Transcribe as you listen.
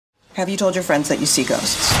have you told your friends that you see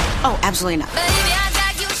ghosts? Oh, absolutely not.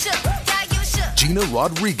 Gina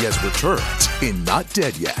Rodriguez returns in Not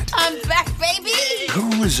Dead Yet. I'm back, baby!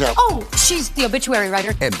 Who is that? Oh, she's the obituary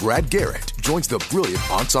writer. And Brad Garrett joins the brilliant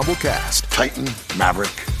ensemble cast. Titan, Maverick,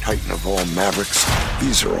 Titan of all Mavericks.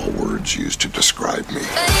 These are all words used to describe me.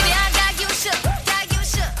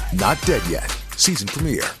 Not Dead Yet. Season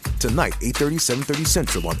premiere. Tonight, 8:30, 7:30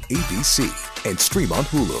 Central on ABC. And stream on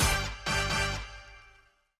Hulu.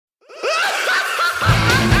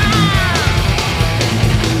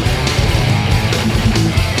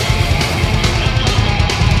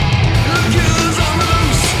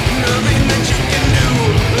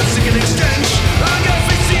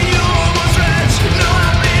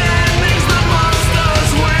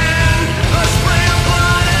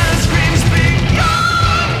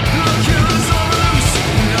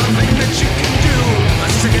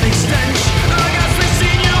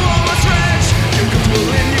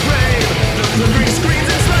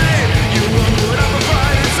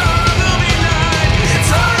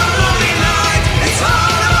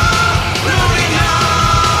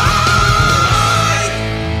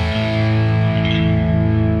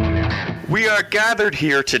 Gathered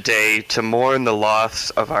here today to mourn the loss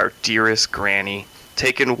of our dearest Granny.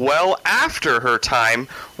 Taken well after her time,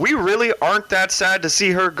 we really aren't that sad to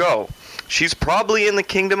see her go. She's probably in the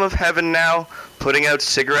kingdom of heaven now, putting out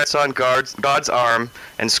cigarettes on God's arm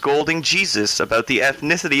and scolding Jesus about the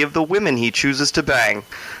ethnicity of the women he chooses to bang.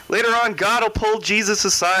 Later on, God will pull Jesus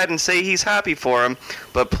aside and say he's happy for him,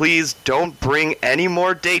 but please don't bring any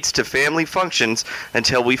more dates to family functions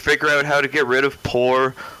until we figure out how to get rid of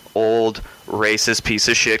poor, old, racist piece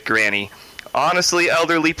of shit Granny. Honestly,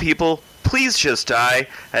 elderly people, please just die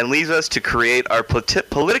and leave us to create our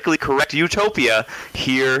politically correct utopia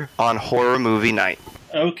here on Horror Movie Night.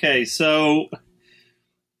 Okay, so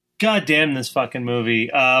goddamn this fucking movie.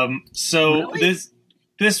 Really?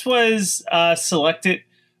 This was selected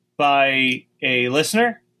by a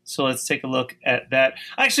listener. So let's take a look at that.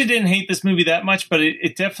 I actually didn't hate this movie that much, but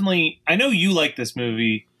it definitely. I know you like this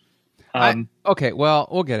movie. Okay, well,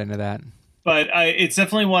 we'll get into that. But it's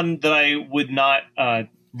definitely one that I would not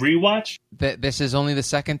rewatch. This is only the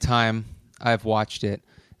second time I've watched it.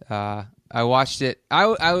 I watched it. I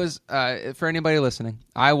was for anybody listening,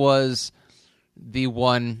 I was the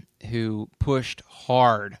one who pushed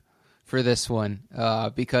hard for this one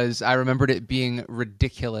because I remembered it being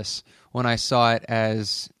ridiculous when I saw it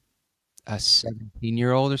as a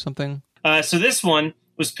 17-year-old or something. So this one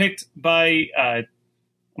was picked by.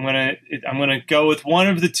 I'm gonna go with one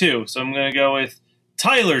of the two. So I'm gonna go with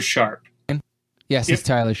Tyler Sharp. Yes, yep. It's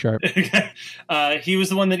Tyler Sharp. He was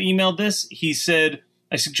the one that emailed this. He said,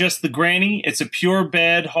 "I suggest The Granny. It's a pure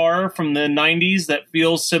bad horror from the 90s that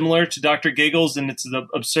feels similar to Dr. Giggles in its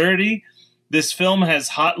absurdity. This film has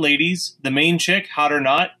hot ladies, the main chick, hot or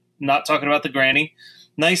not talking about the Granny,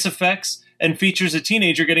 nice effects, and features a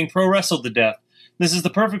teenager getting pro-wrestled to death. This is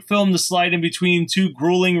the perfect film to slide in between two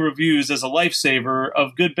grueling reviews as a lifesaver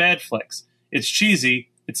of good bad flicks. It's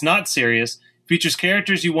cheesy, it's not serious, features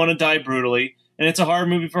characters you want to die brutally, and it's a horror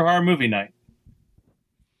movie for Horror Movie Night."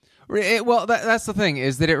 Well, that's the thing,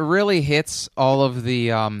 is that it really hits all of the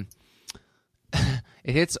it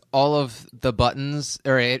hits all of the buttons,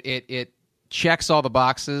 or it checks all the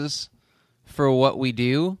boxes for what we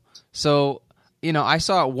do. So, you know, I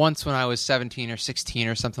saw it once when I was 17 or 16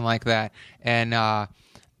 or something like that. And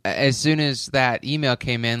as soon as that email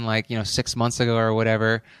came in, 6 months ago or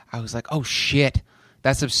whatever, I was like, oh, shit,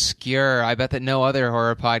 that's obscure. I bet that no other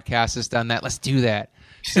horror podcast has done that. Let's do that.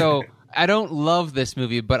 So I don't love this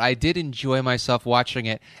movie, but I did enjoy myself watching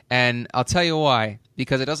it. And I'll tell you why.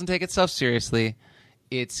 Because it doesn't take itself seriously.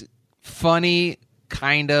 It's funny,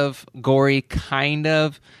 kind of, gory, kind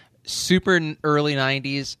of, super early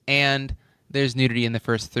 90s, and there's nudity in the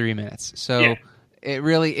first 3 minutes. So yeah.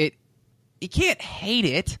 You can't hate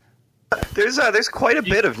it. There's quite a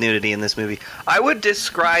bit of nudity in this movie. I would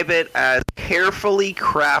describe it as carefully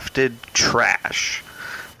crafted trash.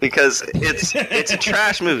 Because it's a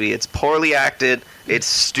trash movie. It's poorly acted. It's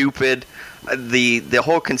stupid. The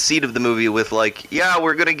whole conceit of the movie with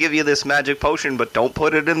we're gonna give you this magic potion, but don't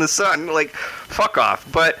put it in the sun. Fuck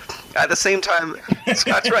off. But at the same time,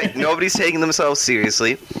 Scott's right. Nobody's taking themselves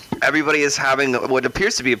seriously. Everybody is having what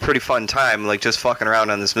appears to be a pretty fun time, just fucking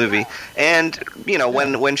around on this movie. And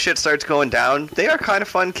when shit starts going down, they are kind of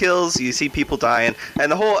fun kills. You see people dying,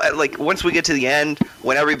 and the whole once we get to the end,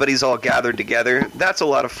 when everybody's all gathered together, that's a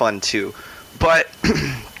lot of fun too. But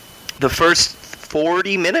the first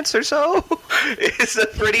 40 minutes or so. It's a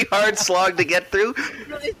pretty hard slog to get through.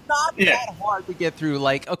 It's not that hard to get through.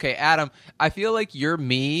 Like, okay, Adam, I feel like you're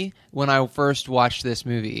me when I first watched this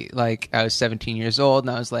movie. Like, I was 17 years old,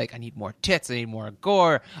 and I was like, I need more tits, I need more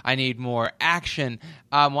gore, I need more action.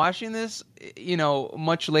 Watching this,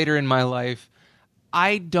 much later in my life,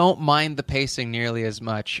 I don't mind the pacing nearly as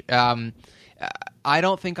much. I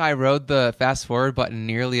don't think I rode the fast forward button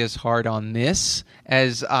nearly as hard on this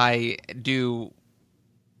as I do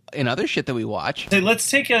in other shit that we watch. Hey,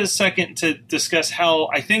 let's take a second to discuss how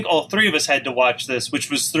I think all three of us had to watch this,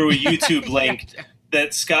 which was through a YouTube link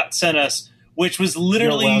that Scott sent us, which was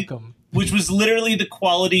literally the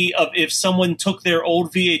quality of if someone took their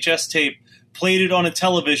old VHS tape, played it on a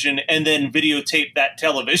television, and then videotaped that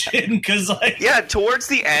television. Because towards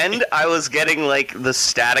the end, I was getting like the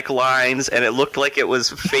static lines, and it looked like it was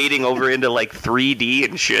fading over into like 3D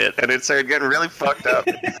and shit, and it started getting really fucked up.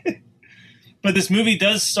 But this movie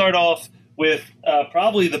does start off with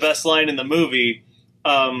probably the best line in the movie,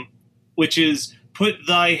 which is, "Put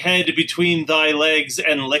thy head between thy legs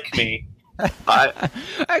and lick me."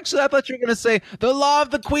 Actually, I thought you were going to say, "The law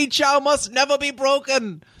of the Queen Chow must never be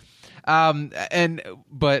broken."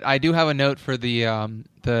 But I do have a note for the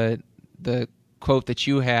quote that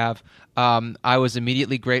you have. I was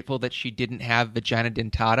immediately grateful that she didn't have vagina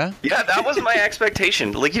dentata. Yeah, that was my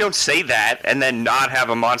expectation. Like, you don't say that and then not have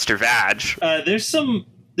a monster vag. There's some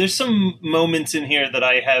moments in here that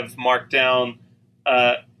I have marked down.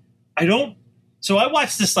 So I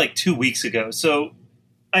watched this like 2 weeks ago. So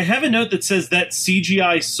I have a note that says that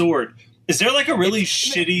CGI sword. Is there like a really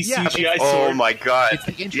shitty CGI sword? Oh my god.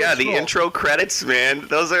 The intro credits, man.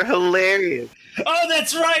 Those are hilarious. Oh,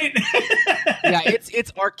 that's right. Yeah,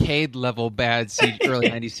 it's arcade level bad early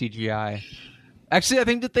 90s CGI. Actually, I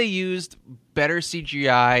think that they used better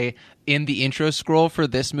CGI in the intro scroll for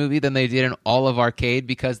this movie than they did in all of arcade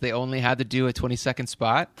because they only had to do a 20-second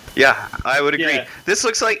spot. Yeah, I would agree. Yeah. This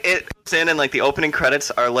looks like it's in, and like the opening credits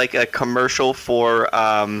are like a commercial for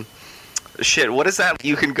shit, what is that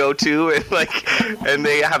you can go to and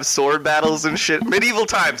they have sword battles and shit? Medieval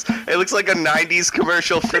Times. It looks like a 90s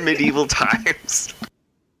commercial for Medieval Times.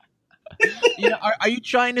 Are you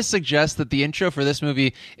trying to suggest that the intro for this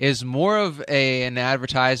movie is more of an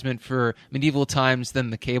advertisement for Medieval Times than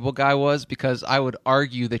the Cable Guy was? Because I would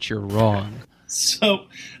argue that you're wrong. So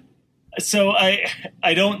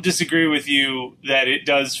I don't disagree with you that it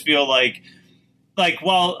does feel like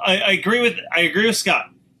while I agree with Scott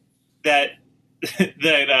that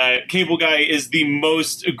Cable Guy is the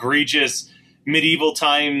most egregious Medieval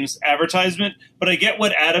Times advertisement, but I get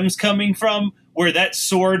what Adam's coming from, where that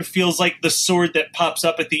sword feels like the sword that pops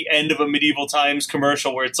up at the end of a Medieval Times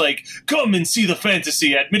commercial, where it's like, "Come and see the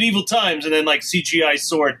fantasy at Medieval Times," and then like CGI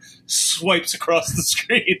sword swipes across the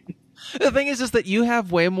screen. The thing is that you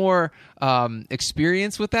have way more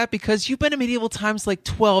experience with that because you've been to Medieval Times like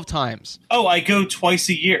 12 times. Oh, I go twice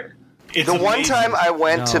a year. It's the one amazing. time I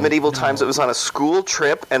went to Medieval Times, it was on a school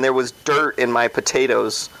trip, and there was dirt in my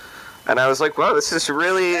potatoes. And I was like, wow, this is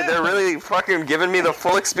really, they're really fucking giving me the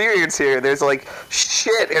full experience here. There's like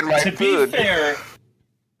shit in my food.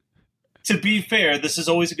 To be fair, this is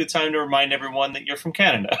always a good time to remind everyone that you're from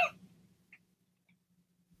Canada.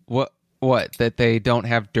 What? That they don't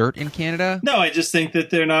have dirt in Canada? No, I just think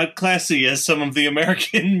that they're not classy as some of the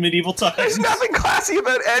American Medieval Times. There's nothing classy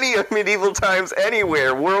about any of Medieval Times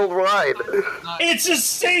anywhere, worldwide. It's a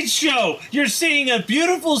stage show! You're seeing a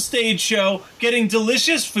beautiful stage show, getting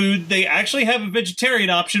delicious food. They actually have a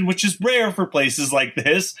vegetarian option, which is rare for places like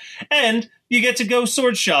this. And you get to go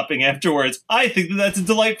sword shopping afterwards. I think that that's a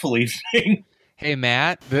delightful evening. Hey,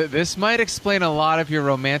 Matt, this might explain a lot of your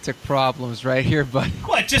romantic problems right here, buddy.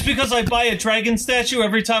 What, just because I buy a dragon statue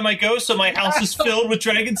every time I go, so my house is filled with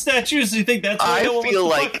dragon statues? You think that's why I feel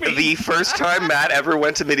like the first time Matt ever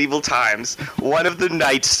went to Medieval Times, one of the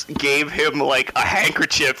knights gave him like a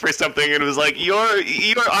handkerchief or something and was like,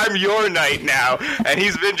 I'm your knight now. And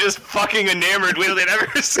he's been just fucking enamored with it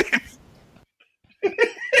ever since.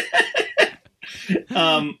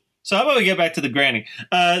 So how about we get back to the granny?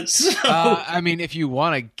 I mean, if you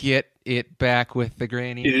want to get it back with the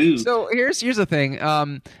granny. Ew. So here's the thing.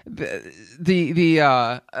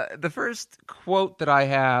 The first quote that I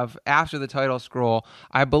have after the title scroll,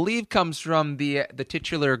 I believe, comes from the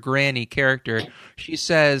titular granny character. She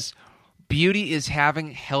says, "Beauty is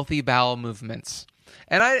having healthy bowel movements,"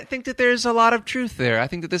 and I think that there's a lot of truth there. I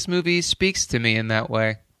think that this movie speaks to me in that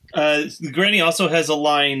way. The granny also has a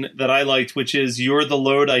line that I liked, which is, "You're the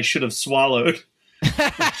load I should have swallowed."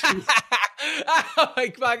 Oh my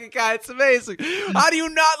fucking God, it's amazing. How do you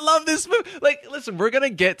not love this movie? Like, listen, we're going to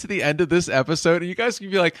get to the end of this episode and you guys can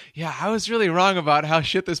be like, yeah, I was really wrong about how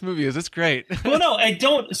shit this movie is. It's great. Well, no, I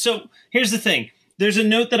don't. So here's the thing. There's a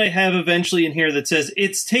note that I have eventually in here that says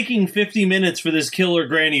it's taking 50 minutes for this killer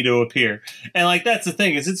granny to appear. And like, that's the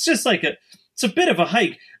thing is it's just like it's a bit of a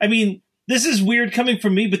hike. I mean, this is weird coming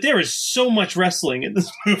from me, but there is so much wrestling in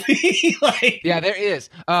this movie. Like, yeah, there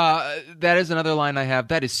is. That is another line I have.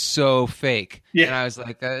 That is so fake. Yeah. And I was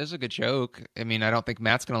like, that is a good joke. I mean, I don't think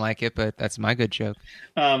Matt's going to like it, but that's my good joke.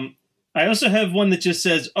 I also have one that just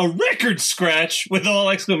says a record scratch with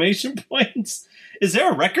all exclamation points. Is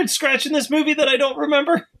there a record scratch in this movie that I don't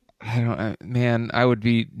remember? Man, I would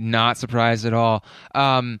be not surprised at all.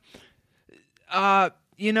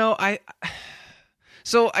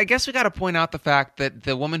 So I guess we got to point out the fact that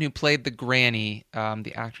the woman who played the granny,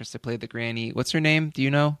 the actress that played the granny, what's her name? Do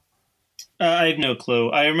you know? I have no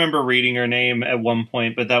clue. I remember reading her name at one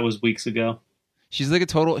point, but that was weeks ago. She was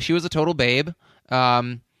a total babe,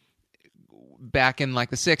 back in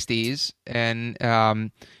like the 60s. And,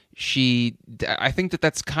 I think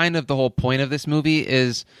that's kind of the whole point of this movie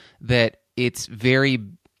is that it's very,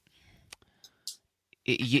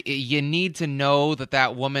 you need to know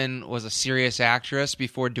that woman was a serious actress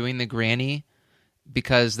before doing the granny,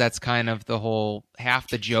 because that's kind of the whole half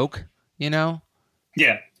the joke, you know?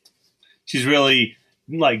 Yeah. She's really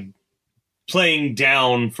like playing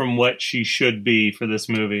down from what she should be for this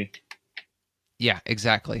movie. Yeah,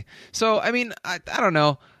 exactly. So, I mean, I don't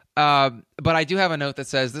know. But I do have a note that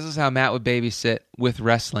says this is how Matt would babysit with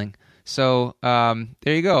wrestling. So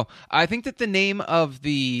there you go. I think that the name of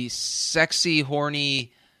the sexy,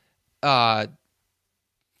 horny,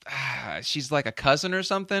 she's like a cousin or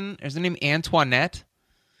something. Is the name Antoinette?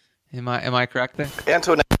 Am I correct there?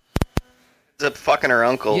 Antoinette is up fucking her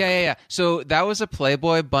uncle. Yeah. So that was a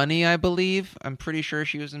Playboy bunny, I believe. I'm pretty sure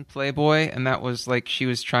she was in Playboy, and that was like she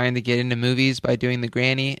was trying to get into movies by doing the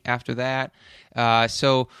granny after that.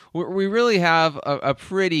 So we really have a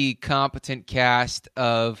pretty competent cast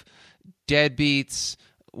of deadbeats,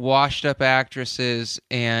 washed-up actresses,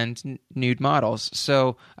 and nude models.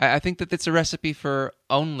 So I think that it's a recipe for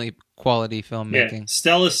only quality filmmaking. Yeah.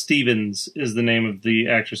 Stella Stevens is the name of the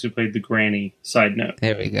actress who played the granny. Side note.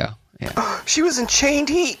 There we go. Yeah. She was in Chained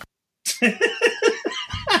Heat. I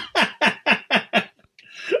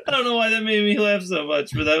don't know why that made me laugh so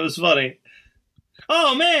much, but that was funny.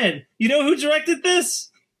 Oh man, you know who directed this?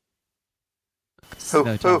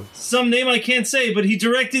 Who? Some name I can't say, but he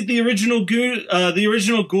directed the original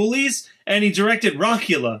Ghoulies, and he directed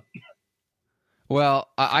Rockula. Well,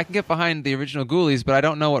 I can get behind the original Ghoulies, but I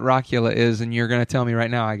don't know what Rockula is, and you're going to tell me right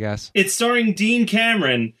now, I guess. It's starring Dean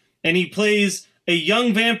Cameron, and he plays a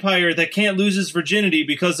young vampire that can't lose his virginity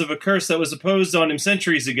because of a curse that was imposed on him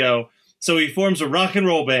centuries ago, so he forms a rock and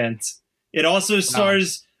roll band. It also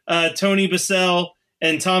stars Tony Bassell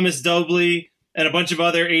and Thomas Dobley and a bunch of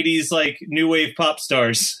other 80s like new wave pop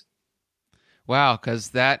stars. Wow,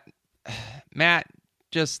 because that... Matt,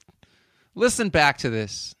 just listen back to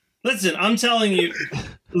this. Listen, I'm telling you,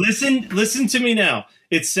 listen to me now.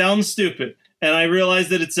 It sounds stupid, and I realize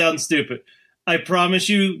that it sounds stupid. I promise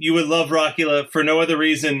you would love Rockula for no other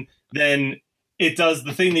reason than it does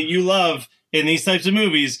the thing that you love in these types of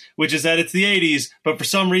movies, which is that it's the 80s, but for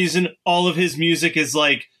some reason, all of his music is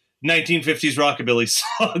like 1950s rockabilly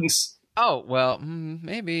songs. Oh, well,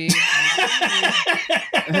 maybe.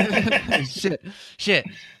 Shit.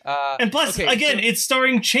 And plus, again, it's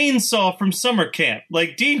starring Chainsaw from Summer Camp.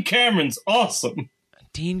 Like, Dean Cameron's awesome.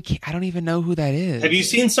 I don't even know who that is. Have you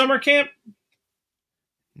seen Summer Camp?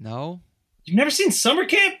 No. You've never seen Summer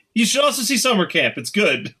Camp? You should also see Summer Camp. It's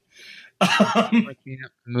good.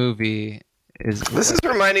 Movie is. This is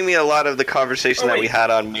reminding me a lot of the conversation that we had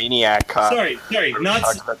on Maniac Cop. Sorry, not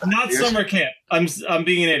Summer Camp. I'm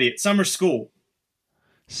being an idiot. Summer School.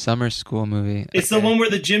 Summer School movie. It's the one where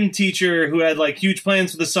the gym teacher who had like huge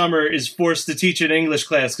plans for the summer is forced to teach an English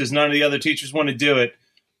class because none of the other teachers want to do it.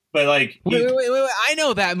 But like, wait! I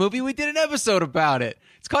know that movie. We did an episode about it.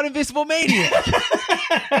 It's called Invisible Maniac.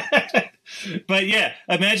 But yeah,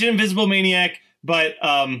 imagine Invisible Maniac, but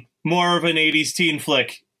more of an 80s teen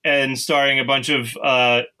flick and starring a bunch of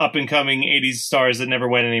up-and-coming 80s stars that never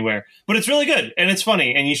went anywhere. But it's really good, and it's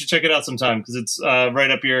funny, and you should check it out sometime, because it's right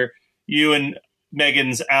up you and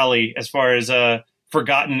Megan's alley as far as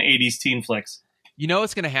forgotten 80s teen flicks. You know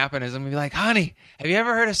what's going to happen is I'm going to be like, honey, have you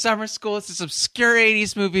ever heard of Summer School? It's this obscure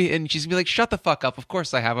 80s movie. And she's going to be like, shut the fuck up. Of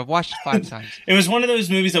course I have. I've watched it 5 times. It was one of those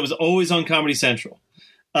movies that was always on Comedy Central.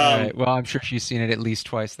 All right. Well, I'm sure she's seen it at least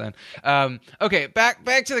twice then. Okay,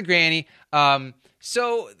 back to the granny.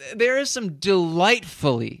 So there is some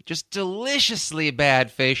delightfully, just deliciously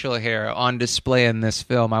bad facial hair on display in this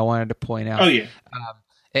film. I wanted to point out. Oh yeah.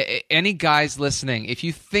 Any guys listening, if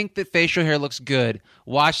you think that facial hair looks good,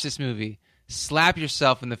 watch this movie. Slap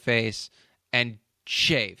yourself in the face and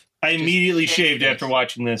shave. I immediately shaved after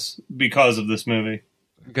watching this because of this movie.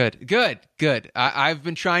 Good. I've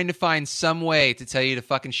been trying to find some way to tell you to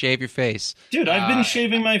fucking shave your face. Dude, I've been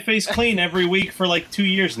shaving my face clean every week for like 2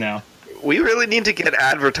 years now. We really need to get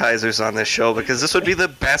advertisers on this show because this would be the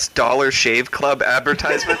best Dollar Shave Club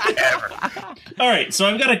advertisement ever. All right, so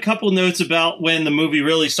I've got a couple notes about when the movie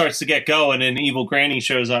really starts to get going and Evil Granny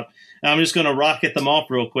shows up. And I'm just going to rocket them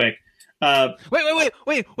off real quick.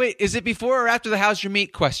 Wait. Is it before or after the how's your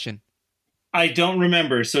meat question? I don't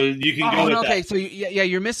remember, so you can go with that. Okay, so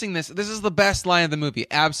you're missing this. This is the best line of the movie,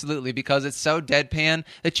 absolutely, because it's so deadpan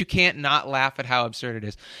that you can't not laugh at how absurd it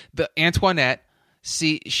is. The Antoinette,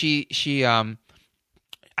 she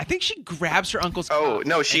I think she grabs her uncle's. Oh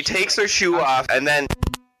no, she takes her shoe off and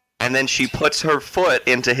then she puts her foot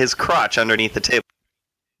into his crotch underneath the table.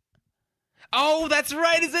 Oh, that's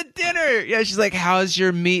right. It's at dinner. Yeah, she's like, "How's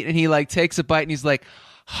your meat?" And he like takes a bite and he's like,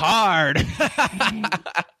 "Hard."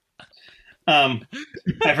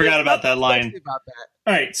 I forgot about that line.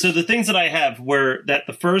 All right, so the things that I have were that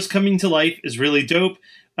the fur's coming to life is really dope.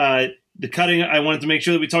 The cutting, I wanted to make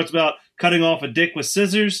sure that we talked about cutting off a dick with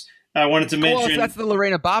scissors. I wanted to mention... Well, that's the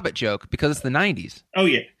Lorena Bobbitt joke, because it's the 90s. Oh,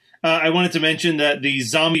 yeah. I wanted to mention that the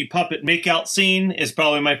zombie puppet makeout scene is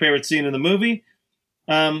probably my favorite scene in the movie.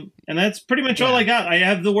 And that's pretty much all I got. I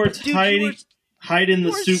have the words hide in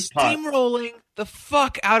the soup pot. Steamrolling the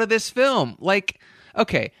fuck out of this film. Like,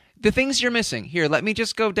 okay, the things you're missing. Here, let me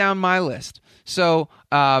just go down my list. So,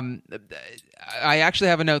 I actually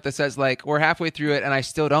have a note that says, like, we're halfway through it, and I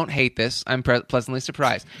still don't hate this. I'm pleasantly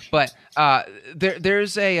surprised. But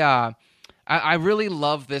there's a... I really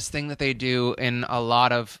love this thing that they do in a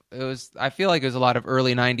lot of... I feel like it was a lot of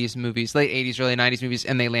early 90s movies, late 80s, early 90s movies,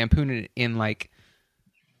 and they lampooned it in, like,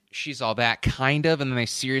 She's All That, kind of, and then they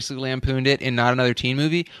seriously lampooned it in Not Another Teen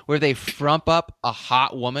Movie, where they frump up a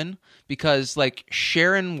hot woman, because, like,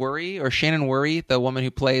 Shannon Worry, the woman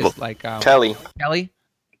who plays, like... Kelly.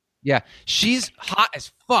 Yeah, she's hot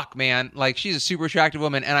as fuck, man. Like, she's a super attractive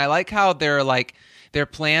woman, and I like how their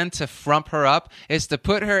plan to frump her up is to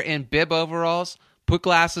put her in bib overalls, put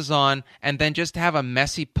glasses on, and then just have a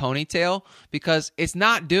messy ponytail, because it's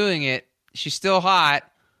not doing it. She's still hot.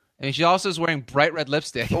 I mean, she also is wearing bright red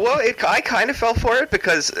lipstick. Well, I kind of fell for it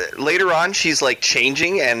because later on she's like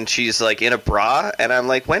changing and she's like in a bra, and I'm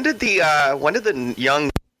like, when did the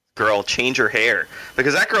young girl change her hair?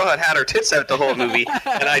 Because that girl had her tits out the whole movie,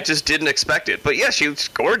 and I just didn't expect it. But yeah, she was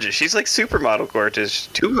gorgeous. She's like supermodel gorgeous.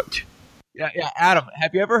 Yeah. Adam,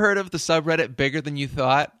 have you ever heard of the subreddit Bigger Than You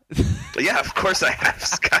Thought? Yeah, of course I have,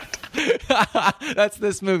 Scott. That's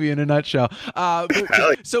this movie in a nutshell.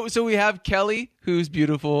 So we have Kelly, who's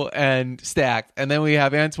beautiful and stacked, and then we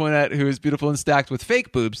have Antoinette, who is beautiful and stacked with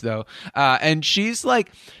fake boobs, though. And she's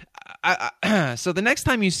like... so the next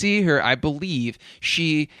time you see her, I believe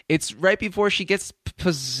it's right before she gets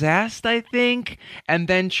possessed, I think, and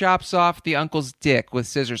then chops off the uncle's dick with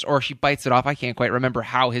scissors, or she bites it off. I can't quite remember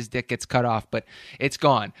how his dick gets cut off, but it's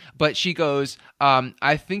gone. But she goes,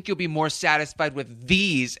 I think you'll be more satisfied with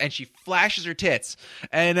these, and she flashes her tits,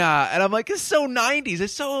 and I'm like, it's so 90s.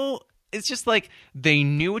 It's just like they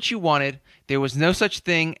knew what you wanted. There was no such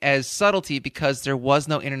thing as subtlety because there was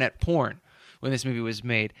no internet porn when this movie was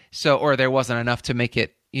made. Or there wasn't enough to make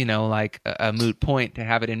it, like a moot point to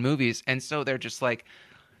have it in movies. And so they're just like,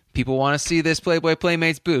 people want to see this Playboy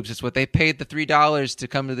Playmate's boobs. It's what they paid the $3 to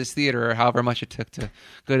come to this theater, or however much it took to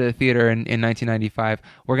go to the theater in 1995.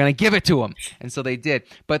 We're going to give it to them. And so they did.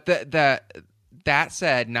 But that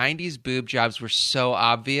said, 90s boob jobs were so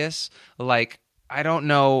obvious. Like, I don't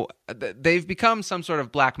know. They've become some sort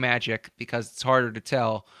of black magic because it's harder to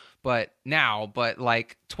tell. But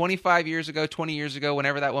like 20 years ago,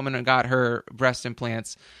 whenever that woman got her breast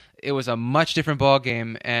implants, it was a much different ball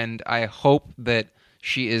game, and I hope that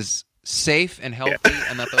she is safe and healthy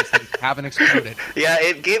and that those things haven't exploded. Yeah,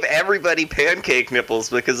 it gave everybody pancake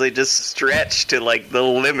nipples because they just stretched to like the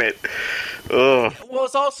limit. Ugh. Well,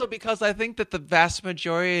 it's also because I think that the vast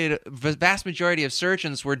majority of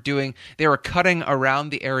surgeons were cutting around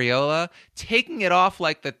the areola, taking it off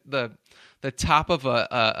like the top of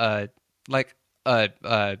a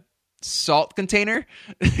salt container,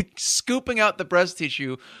 scooping out the breast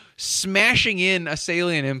tissue, smashing in a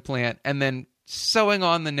saline implant, and then sewing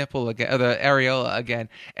on the nipple again, the areola again.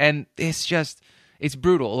 And it's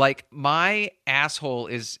brutal. Like, my asshole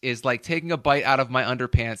is like taking a bite out of my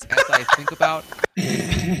underpants as I think about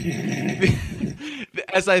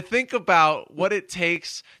as I think about what it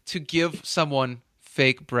takes to give someone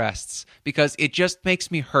fake breasts, because it just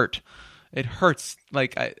makes me hurt. It hurts.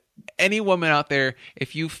 Like any woman out there,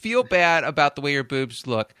 if you feel bad about the way your boobs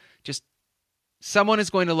look, just someone is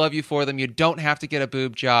going to love you for them. You don't have to get a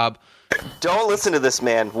boob job. Don't listen to this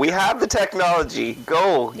man. We have the technology.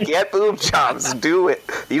 Go get boob jobs. Do it.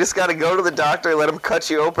 You just got to go to the doctor, let him cut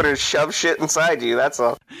you open and shove shit inside you. That's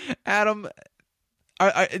all. Adam,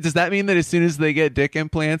 does that mean that as soon as they get dick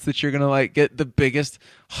implants that you're going to like get the biggest,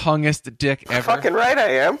 hungest dick ever? Fucking right I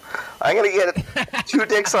am. I'm going to get 2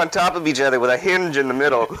 dicks on top of each other with a hinge in the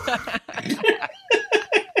middle.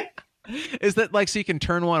 Is that like so you can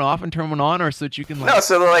turn one off and turn one on, or so that you can like... No,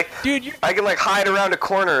 so they're like, dude, I can like hide around a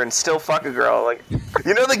corner and still fuck a girl. Like,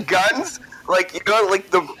 you know the guns? Like, you know,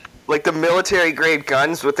 like the military grade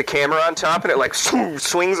guns with the camera on top, and it like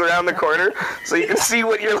swings around the corner so you can see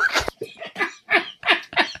what you're looking.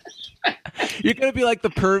 You're gonna be like the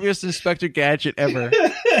pervious Inspector Gadget ever.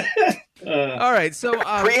 All right, so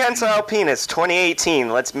prehensile penis 2018.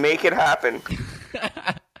 Let's make it happen.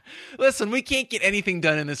 Listen, we can't get anything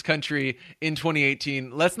done in this country in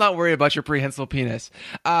 2018. Let's not worry about your prehensile penis.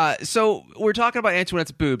 So we're talking about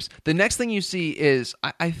Antoinette's boobs. The next thing you see is,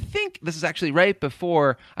 I think this is actually right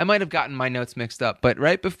before, I might have gotten my notes mixed up, but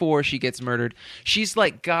right before she gets murdered, she's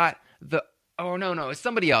like got the, oh no, it's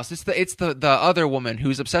somebody else. It's the other woman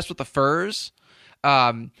who's obsessed with the furs.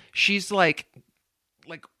 She's like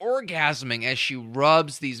orgasming as she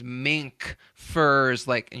rubs these mink furs,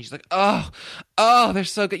 like, and she's like, oh, they're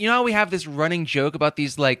so good. You know how we have this running joke about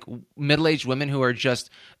these like middle-aged women who are just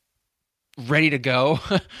ready to go?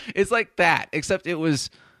 It's like that, except it was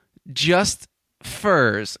just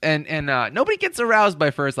furs, and nobody gets aroused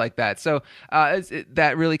by furs like that. So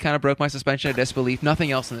that really kind of broke my suspension of disbelief.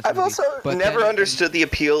 Nothing else in this I've movie. also never understood the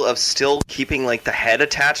appeal of still keeping like the head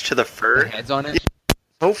attached to the fur. The heads on it.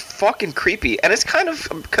 So fucking creepy, and it's kind of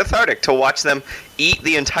cathartic to watch them eat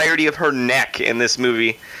the entirety of her neck in this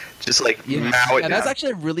movie, just like mow it down. That's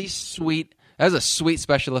actually a really sweet. That's a sweet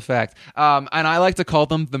special effect, and I like to call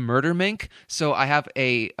them the murder mink. So I have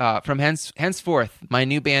a from henceforth my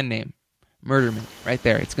new band name, Murder Mink, right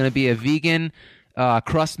there. It's going to be a vegan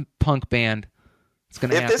crust punk band. It's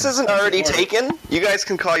going to happen. If this isn't already taken, you guys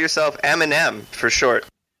can call yourself M&M for short.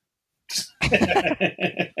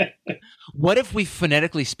 What if we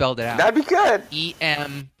phonetically spelled it out? That'd be good.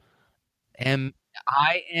 EMMINEN.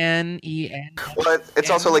 Well, it's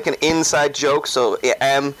also like an inside joke, so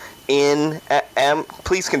M in M.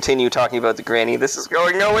 Please continue talking about the granny. This is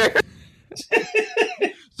going nowhere.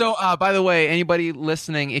 So, by the way, anybody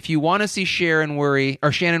listening, if you want to see Shannon Worry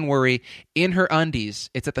in her undies,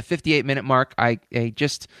 it's at the 58-minute mark. I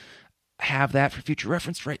just have that for future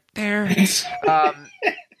reference right there.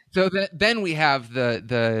 So then we have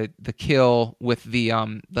the kill with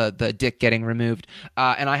the dick getting removed,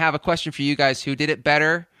 and I have a question for you guys: who did it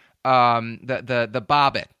better? The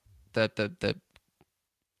bobbit, the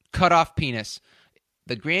cut off penis,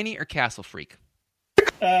 the granny or Castle Freak?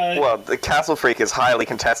 Well, the Castle Freak is highly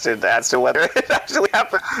contested as to whether it actually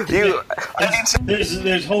happened.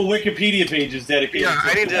 There's whole Wikipedia pages dedicated. Yeah,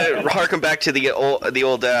 I need to harken back to the old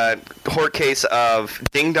court case of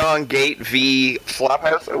Ding Dong Gate v.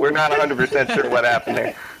 Flophouse. We're not 100% sure what happened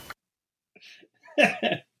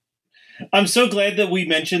there. I'm so glad that we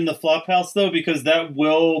mentioned the Flophouse, though, because that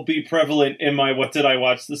will be prevalent in my What Did I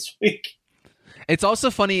Watch This Week? It's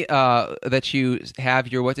also funny that you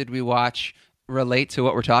have your What Did We Watch relate to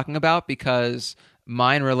what we're talking about, because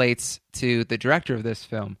mine relates to the director of this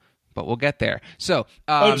film, but we'll get there. So,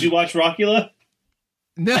 did you watch Rockula?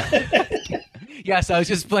 No. Yes, I was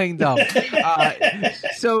just playing dumb.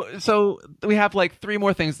 So we have like 3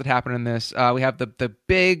 more things that happen in this. We have the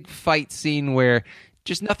big fight scene where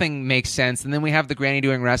just nothing makes sense, and then we have the granny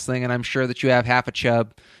doing wrestling, and I'm sure that you have half a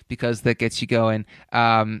chub because that gets you going,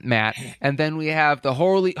 Matt. And then we have the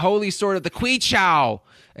holy sword of the Kui Chow,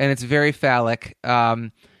 and it's very phallic.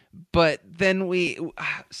 But then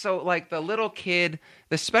so like the little kid,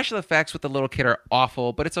 the special effects with the little kid are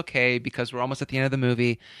awful, but it's okay because we're almost at the end of the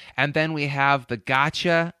movie. And then we have the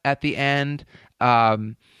gotcha at the end,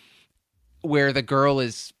 where the girl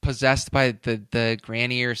is possessed by the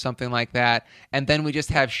granny or something like that. And then we just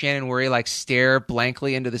have Shannon Worry like stare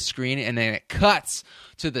blankly into the screen, and then it cuts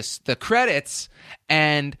to the credits,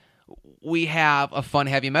 and we have a fun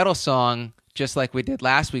heavy metal song just like we did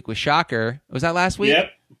last week with Shocker. Was that last week?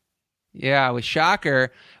 Yep. Yeah, with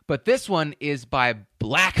Shocker. But this one is by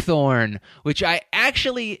Blackthorn, which I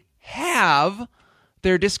actually have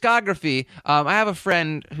their discography. I have a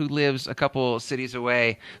friend who lives a couple cities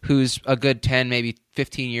away who's a good 10, maybe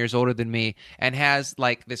 15 years older than me and has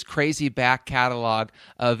like this crazy back catalog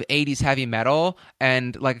of 80s heavy metal.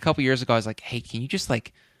 And like a couple years ago, I was like, hey, can you just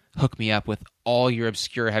like hook me up with all your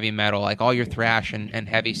obscure heavy metal, like all your thrash and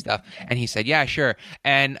heavy stuff? And he said, yeah, sure.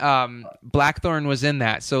 And Blackthorn was in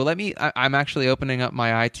that. So I'm actually opening up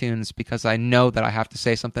my iTunes because I know that I have to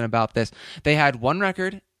say something about this. They had one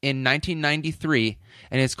record in 1993,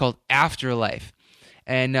 and it's called Afterlife.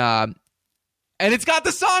 And it's got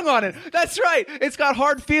the song on it. That's right. It's got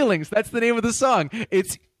Hard Feelings. That's the name of the song.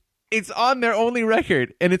 It's on their only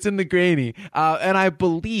record, and it's in the Granny. And I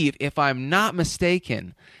believe, if I'm not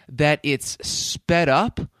mistaken, that it's sped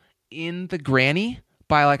up in the Granny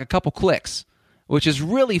by like a couple clicks, which is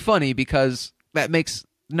really funny because that makes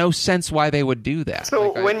no sense why they would do that.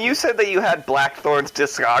 So when you said that you had Blackthorn's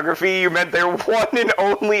discography, you meant their one and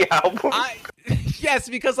only album? Yes,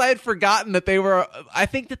 because I had forgotten that they were... I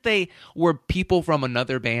think that they were people from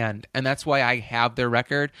another band, and that's why I have their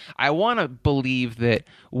record. I want to believe that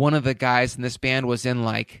one of the guys in this band was in,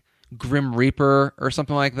 like, Grim Reaper or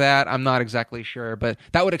something like that. I'm not exactly sure, but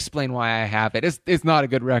that would explain why I have it. It's not a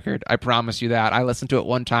good record, I promise you that. I listened to it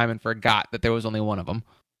one time and forgot that there was only one of them.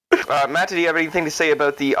 Matt, do you have anything to say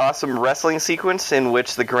about the awesome wrestling sequence in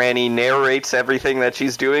which the Granny narrates everything that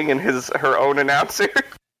she's doing in her own announcer?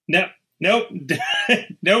 Nope.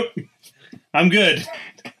 Nope. I'm good.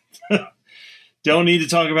 Don't need to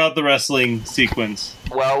talk about the wrestling sequence.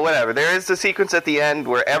 Well, whatever. There is a sequence at the end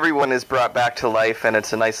where everyone is brought back to life, and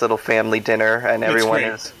it's a nice little family dinner, and everyone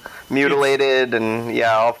is mutilated and,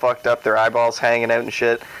 all fucked up, their eyeballs hanging out and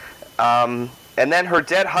shit. And then her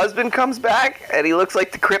dead husband comes back, and he looks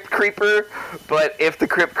like the Crypt Creeper, but if the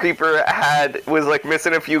Crypt Creeper was like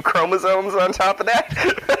missing a few chromosomes on top of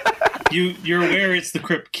that. You're aware it's the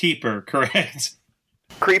Crypt Keeper, correct?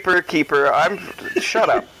 Creeper, Keeper, shut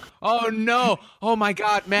up. Oh, no. Oh, my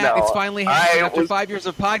God, Matt, it's finally happening. After 5 years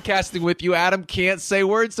of podcasting with you, Adam can't say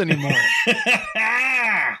words anymore.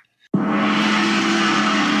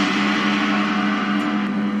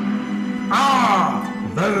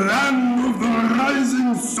 The land of the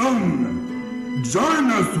rising sun.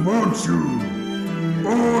 Join us, won't you?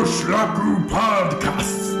 Oshlaku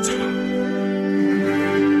Podcast,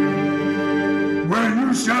 where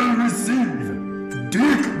you shall receive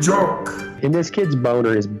dick joke. And this kid's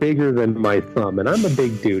boner is bigger than my thumb, and I'm a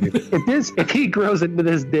big dude. If he grows into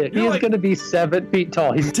this dick, he's going to be 7 feet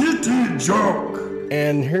tall. He's titty joke.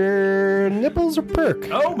 And her nipples are perk.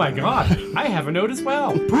 Oh my God, I have a note as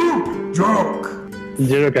well. Poop joke. And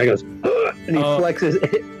the other guy goes, and he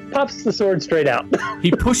flexes, pops the sword straight out. He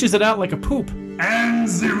pushes it out like a poop. And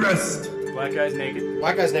the rest. Black guy's naked.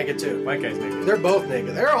 Black guy's naked too. White guy's naked. They're both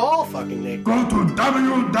naked. They're all fucking naked. Go to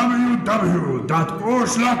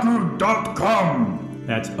www.oshlaku.com.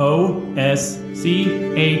 That's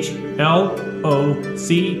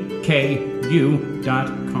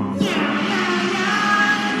OSCHLOCKU.com.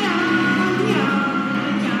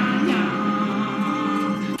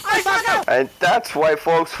 And that's why,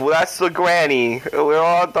 folks, that's the Granny. We're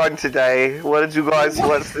all done today. What did you guys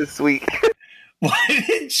watch this week? Why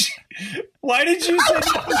did you say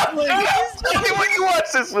Tell me what you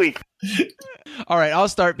watched this week. All right, I'll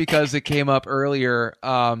start because it came up earlier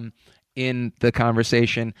in the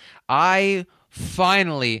conversation. I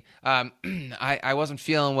finally, I wasn't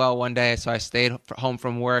feeling well one day, so I stayed home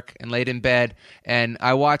from work and laid in bed, and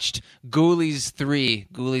I watched Ghoulies 3,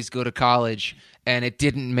 Ghoulies Go to College, and it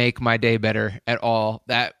didn't make my day better at all.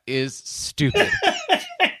 That is stupid.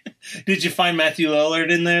 Did you find Matthew Lillard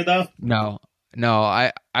in there, though? No.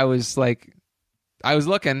 I was looking,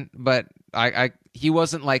 but he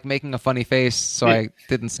wasn't like making a funny face, so I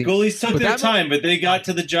didn't see. Ghoulies took their time, but they got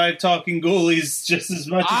to the jive talking Ghoulies just as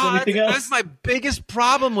much as anything else. That's my biggest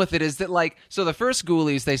problem with it is that so the first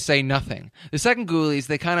Ghoulies they say nothing. The second Ghoulies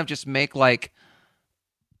they kind of just make like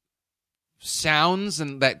sounds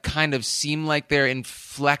and that kind of seem like they're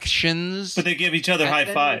inflections, but they give each other high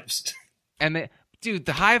fives. And dude,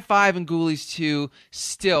 the high five in Ghoulies 2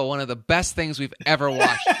 still one of the best things we've ever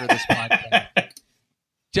watched for this podcast.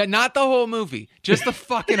 Not the whole movie, just the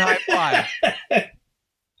fucking high five.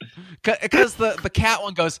 Because the cat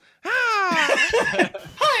one goes, hi.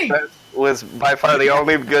 That was by far the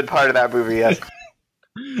only good part of that movie, yes.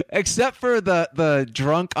 Except for the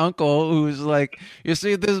drunk uncle who's like, you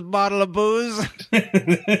see this bottle of booze?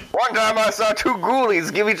 One time I saw two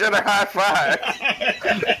ghoulies give each other high five.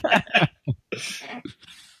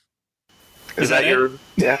 Is that your...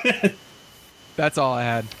 Yeah. That's all I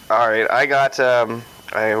had. All right, I got...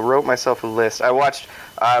 I wrote myself a list. I watched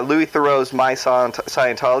Louis Theroux's My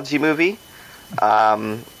Scientology movie.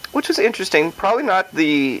 which was interesting. Probably not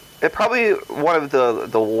probably one of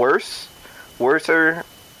the worser,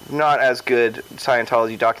 not as good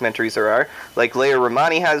Scientology documentaries there are. Like Leia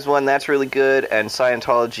Romani has one that's really good, and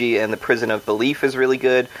Scientology and the Prison of Belief is really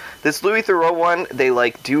good. This Louis Theroux one, they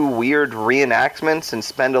like do weird reenactments and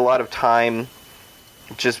spend a lot of time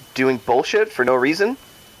just doing bullshit for no reason.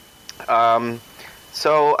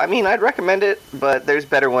 So, I mean, I'd recommend it, but there's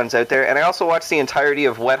better ones out there. And I also watched the entirety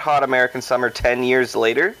of Wet Hot American Summer 10 years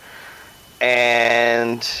later.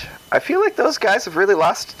 And I feel like those guys have really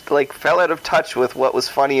fell out of touch with what was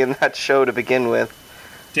funny in that show to begin with.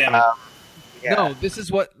 Damn it. Yeah. No,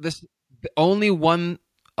 only one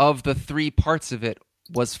of the 3 parts of it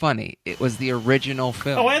was funny. It was the original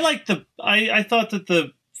film. Oh, I thought that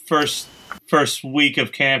the first week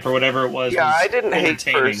of camp or whatever it was. Yeah, was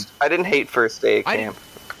I didn't hate first day of camp.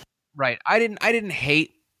 I didn't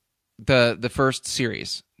hate the first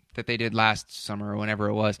series that they did last summer or whenever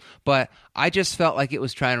it was, but I just felt like it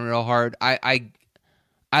was trying real hard. I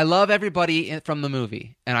love everybody from the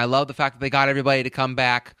movie, and I love the fact that they got everybody to come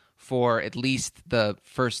back for at least the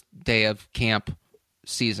first day of camp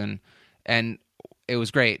season, and it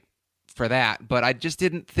was great for that. But I just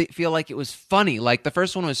didn't feel like it was funny. Like the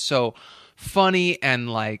first one was so funny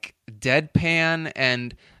and like deadpan,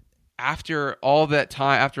 and after all that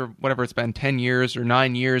time, after whatever it's been, 10 years or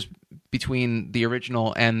 9 years between the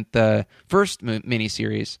original and the first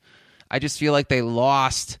miniseries, I just feel like they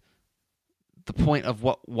lost the point of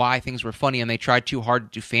why things were funny, and they tried too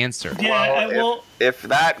hard to do fan service. Yeah, if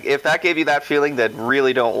that gave you that feeling, then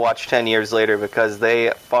really don't watch 10 years later, because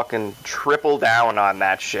they fucking triple down on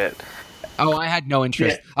that shit. Oh, I had no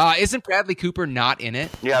interest. Yeah. Isn't Bradley Cooper not in it?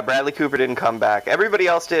 Yeah, Bradley Cooper didn't come back. Everybody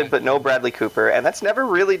else did, but no Bradley Cooper, and that's never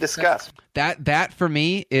really discussed. That for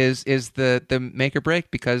me is the make or break,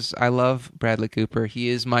 because I love Bradley Cooper. He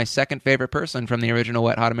is my second favorite person from the original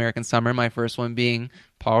Wet Hot American Summer, my first one being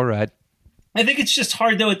Paul Rudd. I think it's just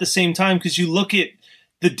hard, though, at the same time, because you look at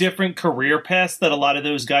the different career paths that a lot of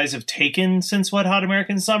those guys have taken since Wet Hot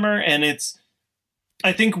American Summer, and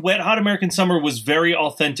I think Wet Hot American Summer was very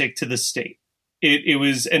authentic to the state. It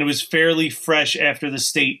was fairly fresh after the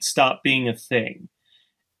state stopped being a thing.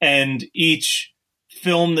 And each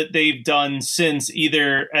film that they've done since,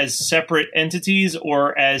 either as separate entities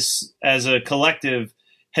or as a collective,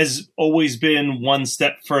 has always been one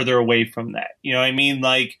step further away from that. You know what I mean?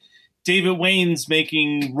 Like David Wayne's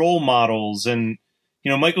making Role Models, and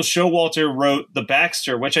Michael Showalter wrote The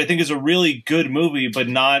Baxter, which I think is a really good movie, but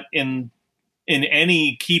not in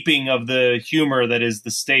any keeping of the humor that is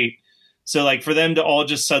the state. So, like, for them to all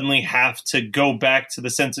just suddenly have to go back to the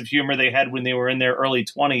sense of humor they had when they were in their early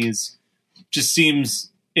 20s just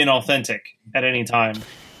seems inauthentic at any time.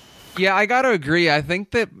 Yeah, I got to agree. I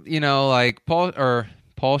think that, like Paul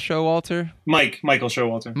Showalter? Michael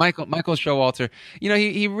Showalter. Michael Showalter.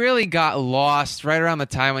 He really got lost right around the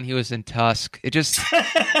time when he was in Tusk. It just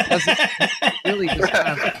doesn't really just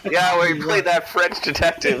yeah, where he played that French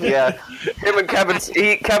detective, yeah. Him and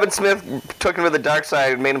Kevin Smith took him to the dark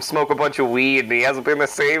side and made him smoke a bunch of weed, and he hasn't been the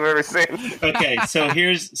same ever since. Okay, so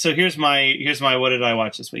here's my what did I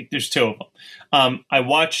watch this week? There's 2 of them. I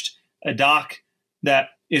watched a doc that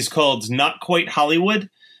is called Not Quite Hollywood.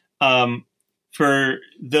 For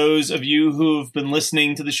those of you who've been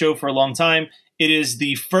listening to the show for a long time, it is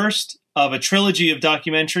the first of a trilogy of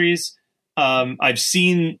documentaries. I've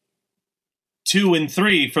seen 2 and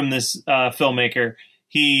 3 from this filmmaker.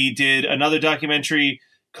 He did another documentary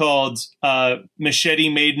called Machete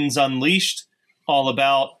Maidens Unleashed, all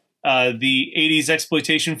about the 80s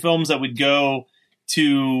exploitation films that would go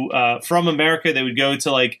to from America. They would go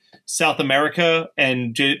to like South America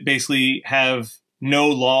and basically have no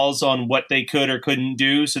laws on what they could or couldn't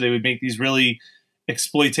do. So they would make these really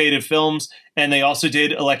exploitative films. And they also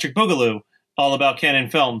did Electric Boogaloo, all about Canon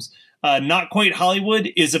Films. Not Quite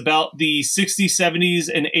Hollywood is about the 60s, 70s,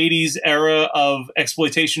 and 80s era of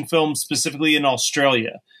exploitation films, specifically in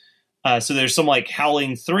Australia. So there's some like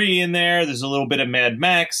Howling 3 in there. There's a little bit of Mad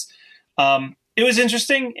Max. It was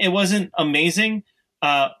interesting. It wasn't amazing.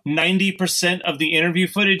 90% of the interview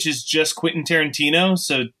footage is just Quentin Tarantino.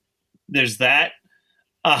 So there's that.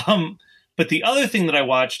 But the other thing that I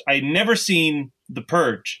watched, I'd never seen The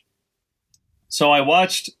Purge. So I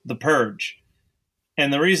watched The Purge.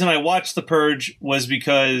 And the reason I watched The Purge was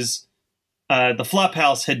because the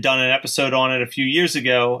Flophouse had done an episode on it a few years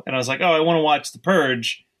ago. And I was like, I want to watch The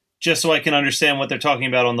Purge just so I can understand what they're talking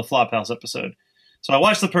about on the Flophouse episode. So I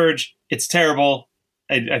watched The Purge. It's terrible.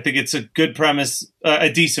 I think it's a good premise,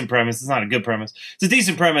 a decent premise. It's not a good premise. It's a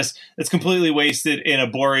decent premise that's completely wasted in a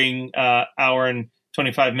boring hour and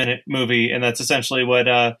 25-minute movie, and that's essentially what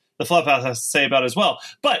the the Flophouse has to say about it as well.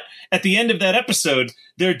 But at the end of that episode,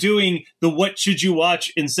 they're doing the what should you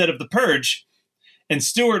watch instead of The Purge. And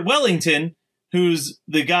Stuart Wellington, who's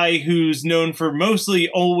the guy who's known for mostly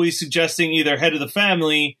always suggesting either Head of the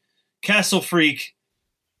Family, Castle Freak,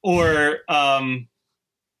 or I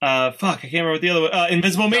can't remember what the other one.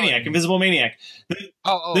 Invisible Maniac.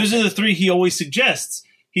 Those are the three he always suggests.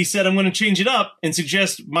 He said, I'm going to change it up and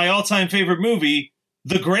suggest my all-time favorite movie,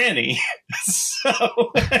 The Granny. So,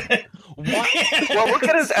 well, look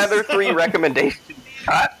at his other three recommendations.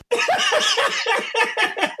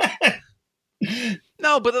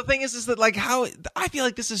 No, but the thing is that like how I feel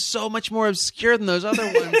like this is so much more obscure than those other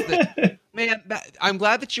ones. That, man, I'm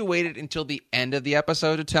glad that you waited until the end of the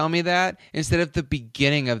episode to tell me that instead of the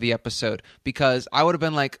beginning of the episode, because I would have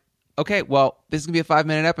been like, okay, well, this is gonna be a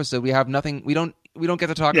 5-minute episode. We have nothing. We don't get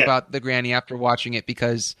to talk about The Granny after watching it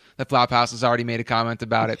because the Flophouse has already made a comment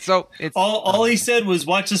about it. So it's all he said was,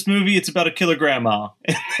 watch this movie. It's about a killer grandma,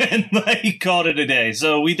 and he called it a day.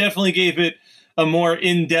 So we definitely gave it a more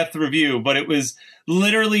in-depth review, but it was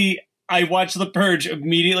literally, I watched The Purge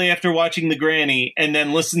immediately after watching The Granny and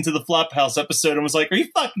then listened to the Flophouse episode and was like, are you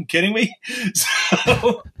fucking kidding me?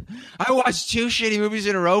 So I watched 2 shitty movies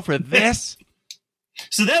in a row for this.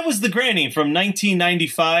 So that was The Granny from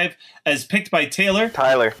 1995 as picked by Tyler.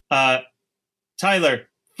 Fuck.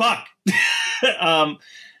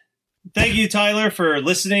 Thank you, Tyler, for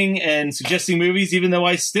listening and suggesting movies, even though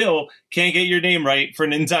I still can't get your name right for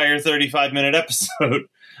an entire 35-minute episode.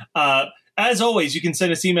 As always, you can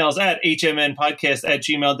send us emails at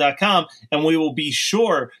hmnpodcast@gmail.com, and we will be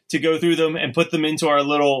sure to go through them and put them into our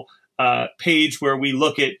little page where we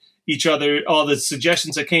look at each other, all the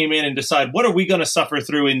suggestions that came in, and decide what are we going to suffer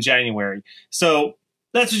through in January. So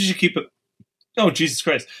that's what you should keep it. Oh, Jesus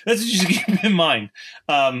Christ. That's what you should keep in mind.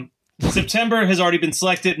 September has already been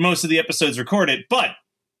selected. Most of the episodes recorded, but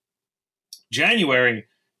January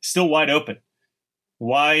still wide open.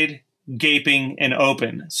 Wide, gaping, and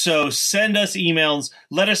open. So send us emails.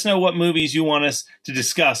 Let us know what movies you want us to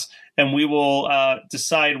discuss, and we will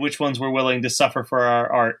decide which ones we're willing to suffer for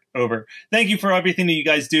our art over. Thank you for everything that you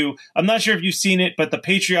guys do. I'm not sure if you've seen it, but the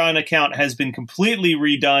Patreon account has been completely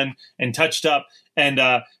redone and touched up, and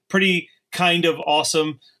pretty kind of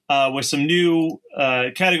awesome. With some new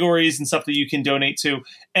categories and stuff that you can donate to.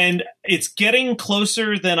 And it's getting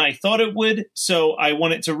closer than I thought it would. So I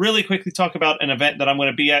wanted to really quickly talk about an event that I'm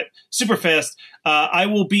going to be at super fast. I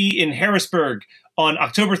will be in Harrisburg on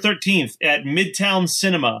October 13th at Midtown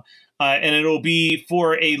Cinema. And it'll be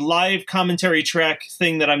for a live commentary track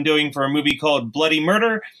thing that I'm doing for a movie called Bloody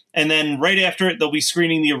Murder. And then right after it, they'll be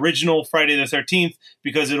screening the original Friday the 13th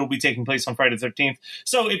because it'll be taking place on Friday the 13th.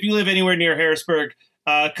 So if you live anywhere near Harrisburg,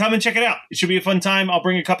 come and check it out. It should be a fun time. I'll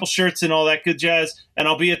bring a couple shirts and all that good jazz, and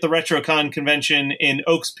I'll be at the RetroCon convention in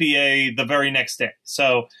Oaks, PA the very next day.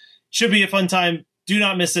 So should be a fun time. Do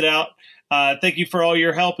not miss it out. Thank you for all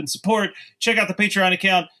your help and support. Check out the Patreon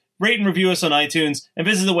account, rate and review us on iTunes, and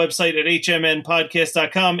visit the website at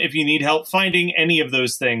hmnpodcast.com if you need help finding any of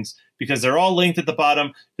those things, because they're all linked at the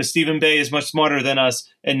bottom, because Stephen Bay is much smarter than us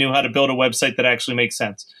and knew how to build a website that actually makes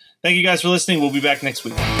sense. Thank you guys for listening. We'll be back next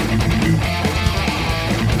week.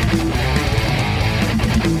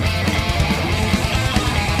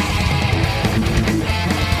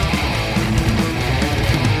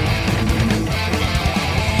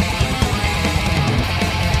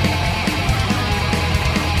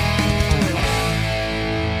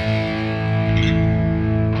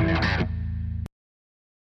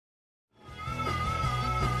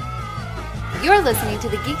 You're listening to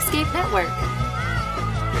the Geekscape Network.